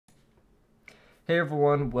Hey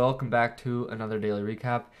everyone, welcome back to another daily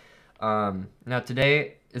recap. Now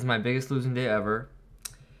today is my biggest losing day ever.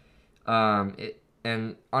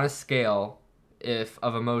 And on a scale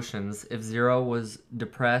of emotions, if 0 was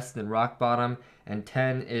depressed and rock bottom and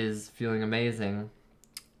 10 is feeling amazing,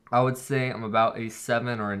 I would say I'm about a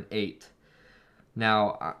 7 or an 8.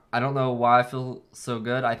 Now, I don't know why I feel so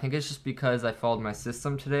good. I think it's just because I followed my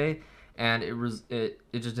system today and it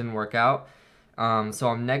just didn't work out. So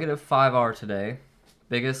I'm negative 5R today,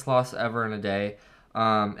 biggest loss ever in a day.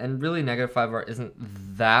 And really negative 5R isn't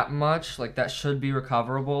that much. Like, that should be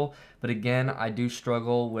recoverable. But again, I do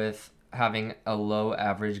struggle with having a low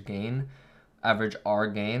average R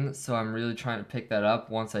gain. So I'm really trying to pick that up.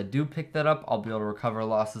 Once I do pick that up, I'll be able to recover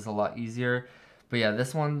losses a lot easier. But yeah,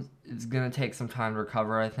 this one is going to take some time to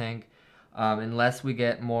recover, I think, unless we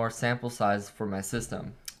get more sample size for my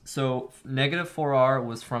system. So negative 4R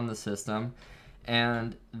was from the system,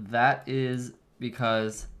 and that is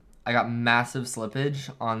because I got massive slippage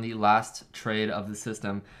on the last trade of the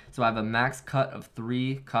system. So I have a max cut of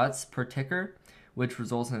 3 cuts per ticker, which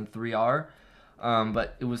results in 3R.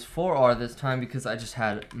 But it was 4R this time because I just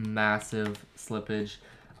had massive slippage.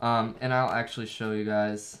 And I'll actually show you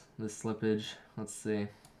guys the slippage. Let's see.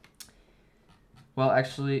 Well,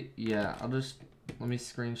 actually, yeah, let me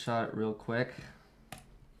screenshot it real quick.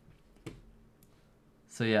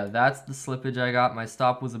 So yeah, that's the slippage I got. My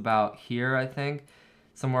stop was about here, I think,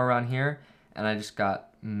 somewhere around here, and I just got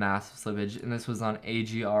massive slippage, and this was on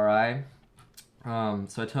AGRI.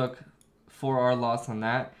 So I took 4R loss on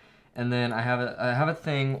that, and then I have a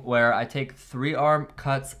thing where I take 3R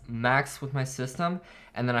cuts max with my system,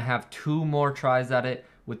 and then I have 2 more tries at it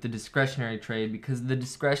with the discretionary trade, because the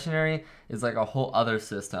discretionary is like a whole other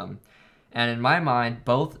system. And in my mind,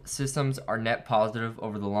 both systems are net positive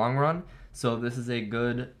over the long run, so this is a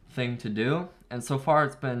good thing to do. And so far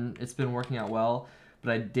it's been working out well,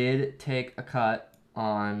 but I did take a cut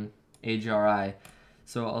on AGRI.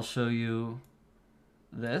 So I'll show you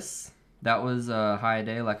this. That was a high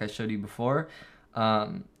day like I showed you before. So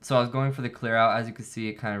I was going for the clear out. As you can see,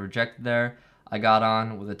 it kind of rejected there. I got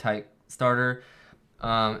on with a tight starter,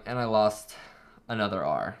 and I lost another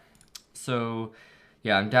R. So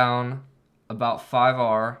yeah, I'm down about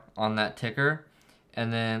 5R on that ticker.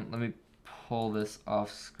 And then let me pull this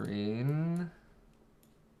off screen.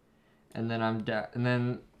 And then I'm down. And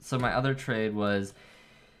then so my other trade was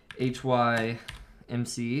HYMC.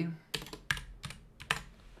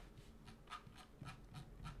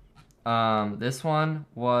 This one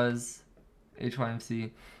was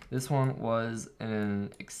HYMC. This one was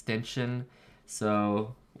an extension.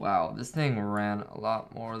 So wow, this thing ran a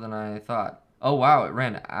lot more than I thought. Oh wow, it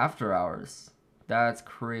ran after hours. That's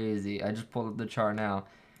crazy. I just pulled up the chart now.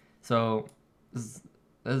 So this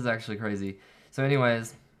is actually crazy. So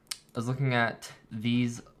anyways, I was looking at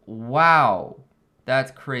these. Wow,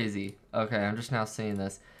 that's crazy. Okay, I'm just now seeing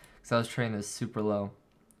this because I was trading this super low.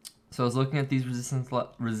 So I was looking at these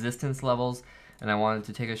resistance levels, and I wanted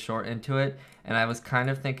to take a short into it. And I was kind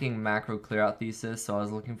of thinking macro clear out thesis, so I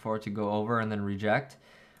was looking for it to go over and then reject.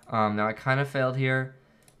 Now I kind of failed here.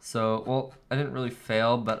 So, well, I didn't really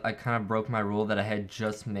fail, but I kind of broke my rule that I had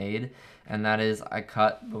just made, and that is I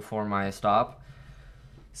cut before my stop.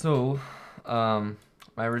 So, my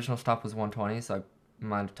original stop was 120, so I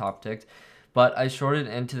might have top ticked. But I shorted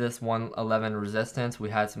into this 111 resistance. We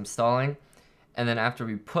had some stalling. And then after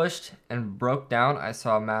we pushed and broke down, I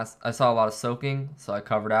saw a lot of soaking, so I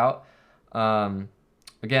covered out.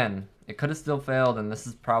 Again, it could have still failed, and this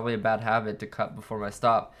is probably a bad habit to cut before my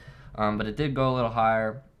stop. But it did go a little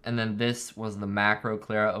higher. And then this was the macro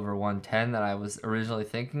clear out over 110 that I was originally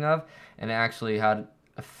thinking of, and it actually had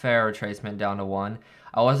a fair retracement down to 1.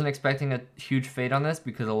 I wasn't expecting a huge fade on this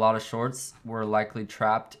because a lot of shorts were likely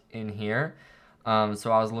trapped in here.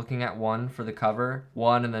 So I was looking at 1 for the cover,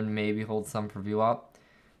 1, and then maybe hold some for VWAP.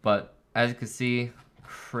 But as you can see,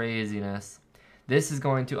 craziness. This is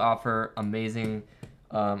going to offer amazing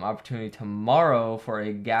opportunity tomorrow for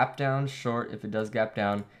a gap down short if it does gap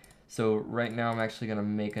down. So right now I'm actually going to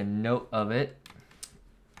make a note of it.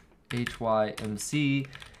 HYMC,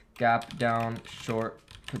 gap down short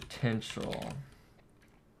potential.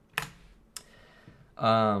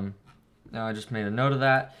 Now I just made a note of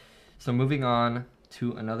that. So moving on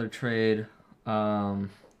to another trade. So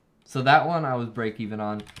that one I was break even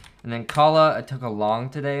on. And then Kala, I took a long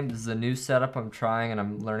today. This is a new setup I'm trying, and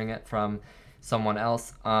I'm learning it from someone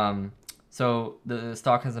else. So the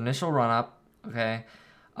stock has initial run up, okay?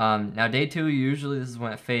 Now day 2, usually this is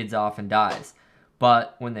when it fades off and dies.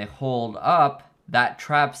 But when they hold up, that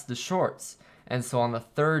traps the shorts. And so on the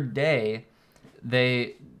 3rd day,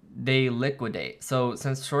 they liquidate. So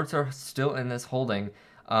since shorts are still in this holding,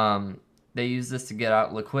 they use this to get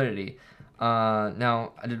out liquidity.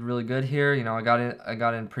 Now I did really good here. You know, I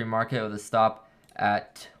got in pre-market with a stop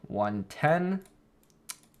at 110.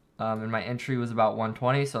 And my entry was about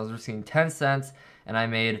 120, so I was risking 10 cents, and I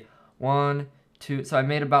made so I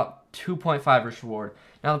made about 2.5 risk reward.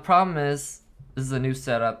 Now the problem is, this is a new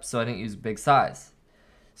setup, so I didn't use big size.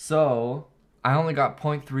 So I only got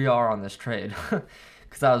 0.3R on this trade,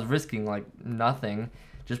 because I was risking like nothing,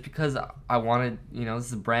 just because I wanted, you know, this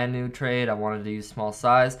is a brand new trade, I wanted to use small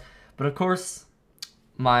size. But of course,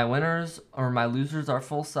 my winners or my losers are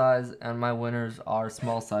full size and my winners are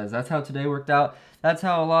small size. That's how today worked out. That's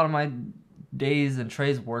how a lot of my days and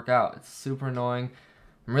trades work out. It's super annoying.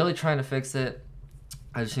 I'm really trying to fix it.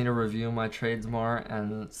 I just need to review my trades more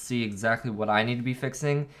and see exactly what I need to be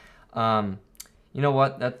fixing. You know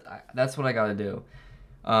what? That's what I gotta do.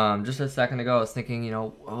 Just a second ago, I was thinking, you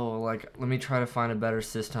know, oh, like, let me try to find a better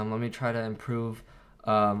system. Let me try to improve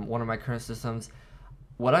one of my current systems.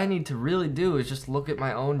 What I need to really do is just look at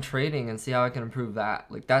my own trading and see how I can improve that.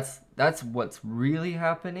 Like, that's what's really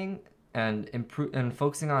happening, and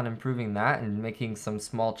focusing on improving that and making some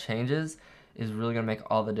small changes is really gonna make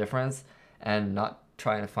all the difference, and not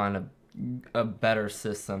trying to find a better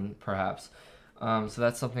system perhaps. So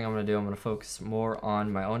that's something I'm gonna do. I'm gonna focus more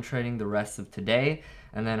on my own trading the rest of today,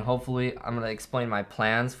 and then hopefully I'm gonna explain my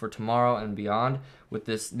plans for tomorrow and beyond with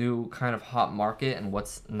this new kind of hot market and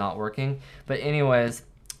what's not working. But anyways,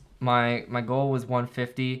 my goal was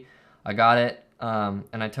 150. I got it,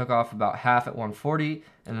 and I took off about half at 140,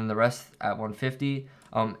 and then the rest at 150.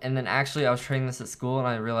 And then actually I was trading this at school, and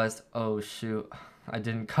I realized, oh shoot, I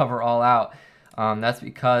didn't cover all out. That's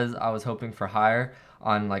because I was hoping for higher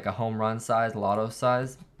on like a home run size, lotto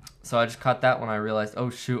size. So I just cut that when I realized,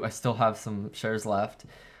 oh shoot, I still have some shares left.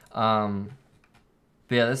 But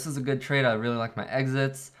yeah, this is a good trade. I really like my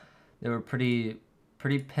exits. They were pretty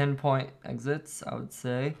pinpoint exits, I would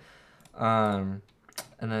say. And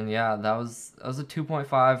then yeah, that was a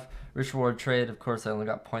 2.5 risk reward trade. Of course, I only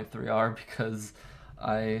got 0.3R because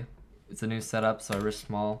it's a new setup, so I risked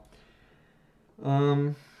small.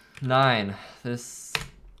 9. This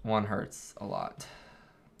one hurts a lot.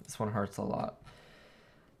 This one hurts a lot.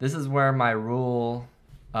 This is where my rule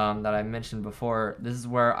that I mentioned before, this is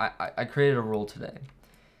where I created a rule today.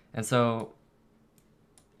 And so,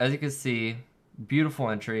 as you can see, beautiful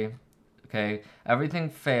entry. Okay, everything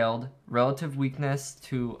failed. Relative weakness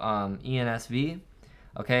to ENSV.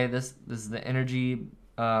 Okay, this is the energy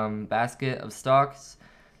basket of stocks.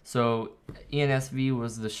 So ENSV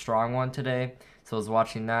was the strong one today. So I was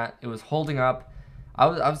watching that. It was holding up. I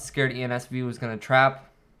was scared ENSV was gonna trap,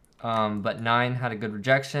 but 9 had a good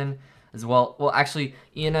rejection as well. Well, actually,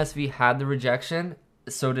 ENSV had the rejection.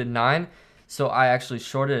 So did 9. So I actually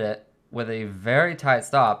shorted it with a very tight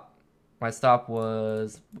stop. My stop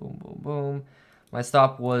was, boom, boom, boom. My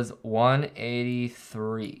stop was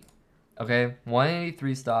 183. Okay,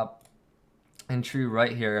 183 stop. Entry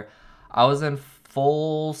right here. I was in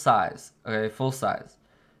full size. Okay, full size.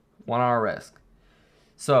 1 hour risk.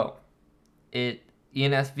 So,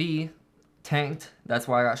 ENSV tanked. That's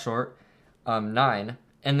why I got short. 9.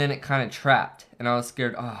 And then it kind of trapped. And I was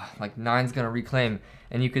scared, oh, like 9's going to reclaim.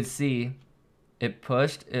 And you could see it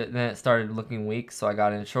pushed. Then it started looking weak, so I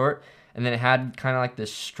got in short. And then it had kind of like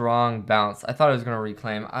this strong bounce. I thought it was going to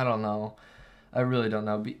reclaim. I don't know. I really don't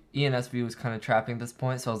know. But ENSV was kind of trapping at this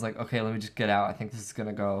point. So I was like, okay, let me just get out. I think this is going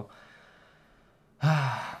to go.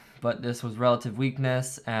 But this was relative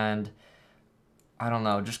weakness. And I don't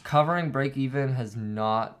know. Just covering break even has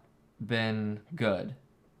not been good.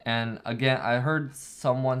 And again, I heard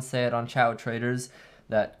someone say it on Chat with Traders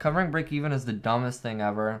that covering break even is the dumbest thing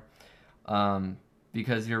ever.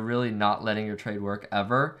 Because you're really not letting your trade work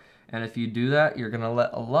ever. And if you do that, you're going to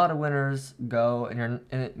let a lot of winners go, and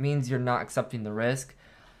it means you're not accepting the risk.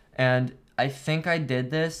 And I think I did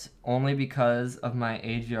this only because of my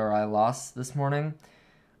AGRI loss this morning.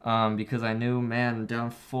 Because I knew, man,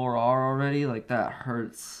 down 4R already, like that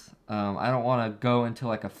hurts. I don't want to go into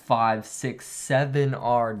like a 5, 6,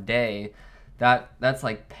 7R day. That's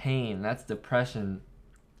like pain. That's depression.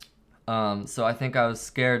 So I think I was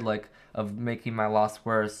scared like of making my loss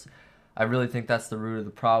worse. I really think that's the root of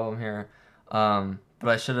the problem here. But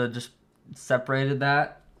I should have just separated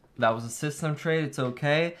that. That was a system trade. It's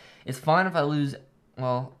okay. It's fine if I lose.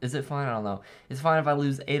 Well, is it fine? I don't know. It's fine if I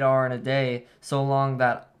lose 8R in a day, so long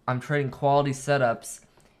that I'm trading quality setups.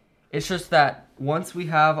 It's just that once we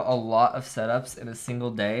have a lot of setups in a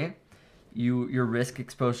single day, your risk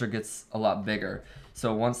exposure gets a lot bigger.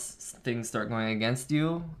 So once things start going against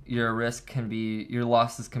you, your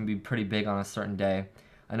losses can be pretty big on a certain day.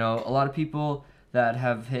 I know a lot of people that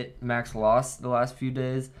have hit max loss the last few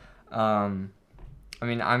days. I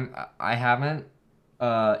mean, I haven't.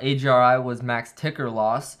 AGRI was max ticker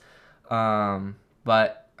loss,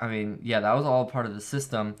 but I mean, yeah, that was all part of the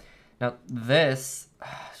system. Now this,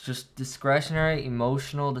 just discretionary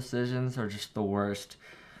emotional decisions are just the worst.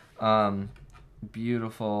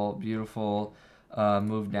 Beautiful, beautiful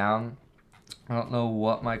move down. I don't know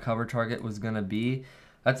what my cover target was gonna be.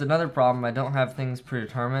 That's another problem. I don't have things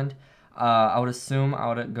predetermined. I would assume I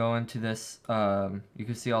would go into this. You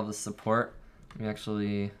can see all the support. Let me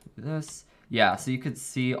actually do this. Yeah, so you could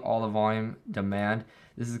see all the volume demand.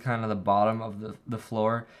 This is kind of the bottom of the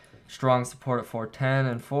floor. Strong support at 410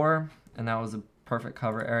 and 4, and that was a perfect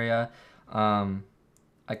cover area.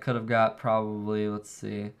 I could have got probably, let's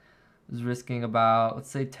see, I was risking about, let's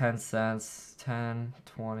say 10 cents, 10,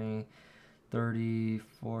 20, 30,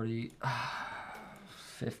 40,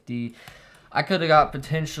 50. I could have got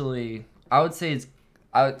potentially, I would say it's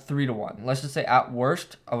 3 to 1. Let's just say at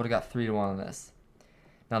worst, I would have got 3 to 1 on this.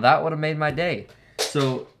 Now that would have made my day.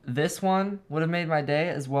 So this one would have made my day,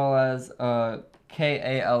 as well as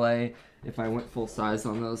KALA if I went full size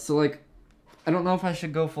on those. So like, I don't know if I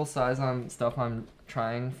should go full size on stuff I'm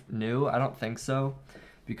trying new. I don't think so,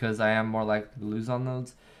 because I am more likely to lose on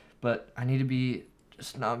those. But I need to be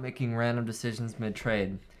just not making random decisions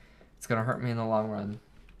mid-trade. It's gonna hurt me in the long run.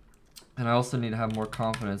 And I also need to have more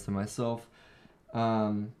confidence in myself.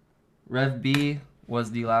 Rev B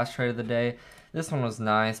was the last trade of the day. This one was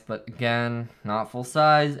nice, but again, not full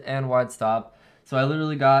size and wide stop. So I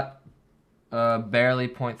literally got barely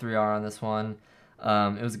 0.3R on this one.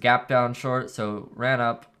 It was a gap down short, so ran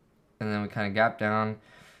up, and then we kind of gapped down.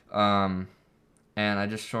 And I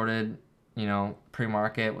just shorted, you know,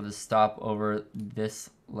 pre-market with a stop over this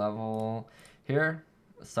level here.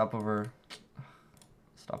 Stop over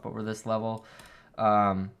this level. So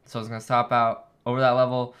I was going to stop out over that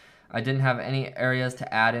level. I didn't have any areas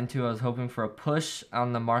to add into. I was hoping for a push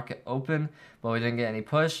on the market open, but we didn't get any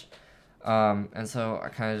push. And so I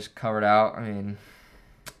kind of just covered out. I mean,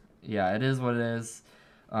 yeah, it is what it is.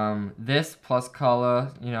 This plus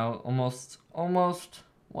Kala, you know, almost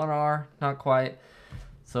 1R, not quite.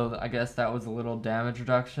 So I guess that was a little damage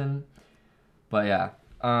reduction. But yeah,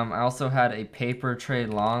 I also had a paper trade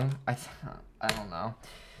long. I don't know.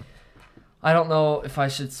 I don't know if I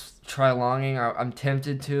should try longing. I'm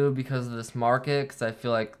tempted to because of this market, because I feel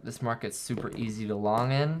like this market's super easy to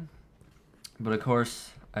long in. But of course,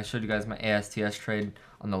 I showed you guys my ASTS trade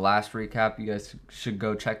on the last recap. You guys should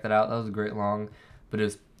go check that out. That was a great long, but it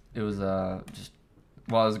was just,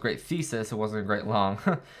 well, it was a great thesis. It wasn't a great long.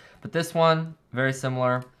 But this one, very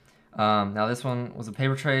similar. Now this one was a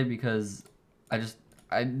paper trade because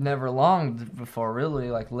I never longed before, really,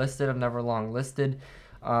 like listed. I've never long listed.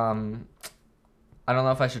 I don't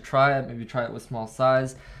know if I should try it, maybe try it with small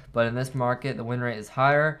size, but in this market, the win rate is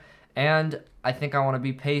higher, and I think I want to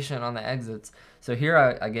be patient on the exits. So here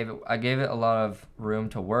I gave it a lot of room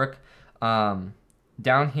to work. Down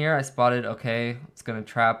here I spotted, okay, it's going to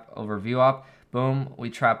trap over VWAP. Boom,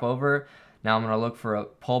 we trap over. Now I'm going to look for a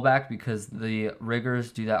pullback, because the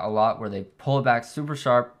riggers do that a lot, where they pull it back super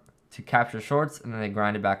sharp to capture shorts, and then they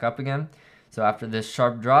grind it back up again. So after this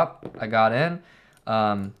sharp drop, I got in.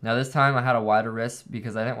 Now this time I had a wider risk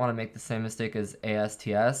because I didn't want to make the same mistake as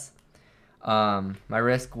ASTS. My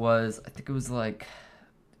risk was, I think it's like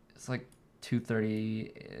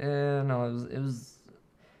 230. No, it was.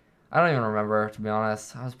 I don't even remember, to be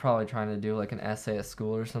honest. I was probably trying to do like an essay at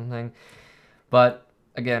school or something. But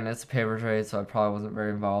again, it's a paper trade, so I probably wasn't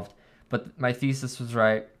very involved. But my thesis was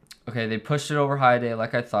right. Okay, they pushed it over high day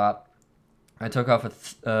like I thought. I took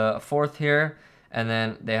off a fourth here, and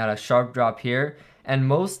then they had a sharp drop here. And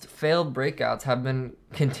most failed breakouts have been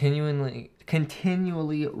continually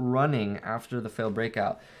running after the failed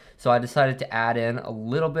breakout. So I decided to add in a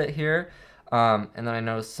little bit here, and then I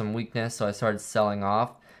noticed some weakness, so I started selling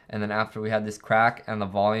off. And then after we had this crack and the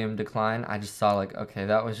volume decline, I just saw like, okay,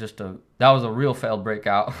 that was a real failed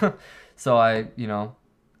breakout. So I,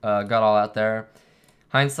 got all out there.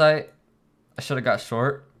 Hindsight, I should have got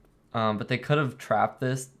short, but they could have trapped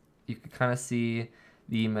this. You could kind of see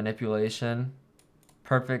the manipulation.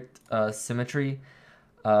 Perfect symmetry.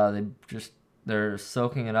 They're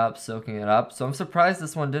soaking it up. So I'm surprised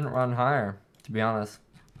this one didn't run higher, to be honest.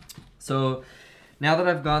 So now that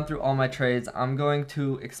I've gone through all my trades, I'm going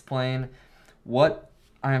to explain what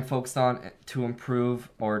I am focused on to improve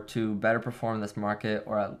or to better perform this market,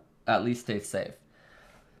 or at least stay safe.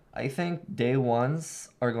 I think day ones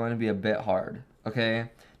are going to be a bit hard. Okay,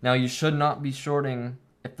 now you should not be shorting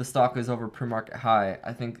if the stock is over pre-market high.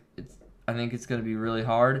 I think it's going to be really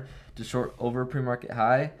hard to short over pre-market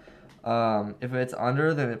high. If it's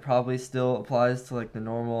under, then it probably still applies to like the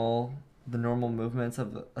normal movements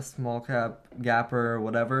of a small cap gapper or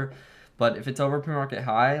whatever. But if it's over pre-market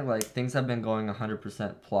high, like things have been going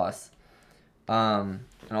 100% plus. And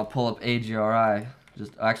I'll pull up AGRI.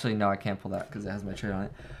 Just actually no, I can't pull that because it has my trade on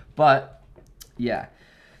it. But yeah.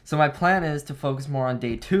 So my plan is to focus more on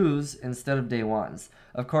day 2s instead of day 1s.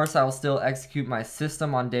 Of course, I will still execute my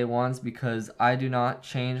system on day 1s because I do not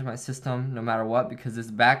change my system no matter what, because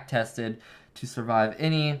it's back tested to survive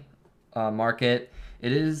any market.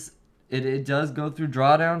 It does go through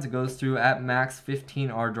drawdowns. It goes through at max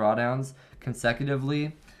 15R drawdowns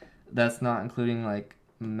consecutively. That's not including like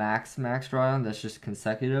max drawdown. That's just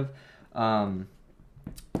consecutive.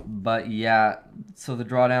 But yeah, so the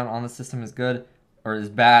drawdown on the system is good, or is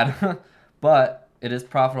bad, but it is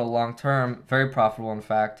profitable long term, very profitable in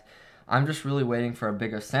fact. I'm just really waiting for a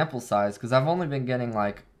bigger sample size because I've only been getting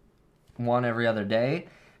like one every other day,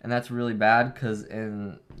 and that's really bad because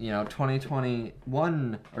in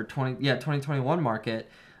 2021 or 2021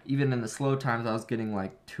 market, even in the slow times, I was getting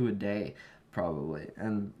like 2 a day probably,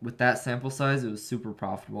 and with that sample size, it was super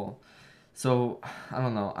profitable. So I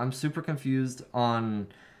don't know. I'm super confused on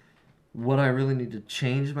what I really need to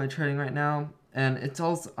change my trading right now. And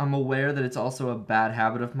I'm aware that it's also a bad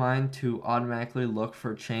habit of mine to automatically look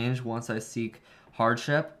for change once I seek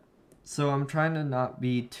hardship. So I'm trying to not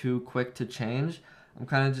be too quick to change. I'm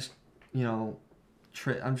kind of just,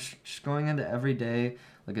 I'm just going into every day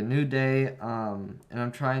like a new day, and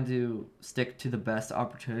I'm trying to stick to the best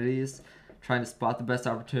opportunities, trying to spot the best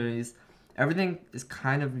opportunities. Everything is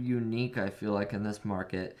kind of unique, I feel like, in this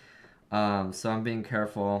market. So I'm being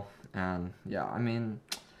careful, and yeah, I mean,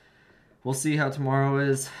 we'll see how tomorrow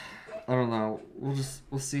is. I don't know.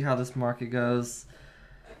 We'll see how this market goes.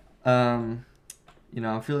 I'm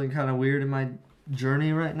feeling kind of weird in my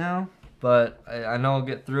journey right now, but I know I'll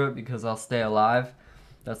get through it because I'll stay alive.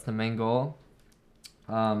 That's the main goal.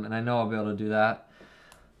 And I know I'll be able to do that.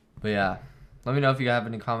 But yeah, let me know if you have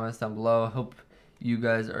any comments down below. I hope you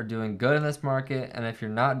guys are doing good in this market, and if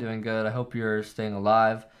you're not doing good, I hope you're staying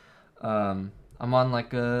alive. I'm on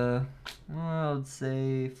like I would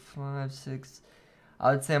say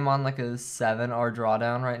I'm on like a 7R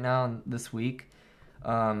drawdown right now this week.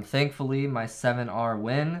 Thankfully, my 7R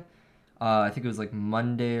win, I think it was like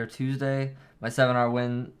Monday or Tuesday, my 7R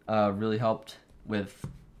win really helped with,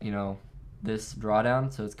 this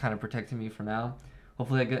drawdown, so it's kind of protecting me for now.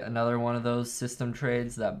 Hopefully I get another one of those system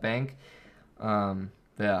trades that bank. But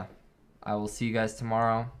yeah, I will see you guys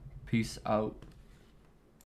tomorrow. Peace out.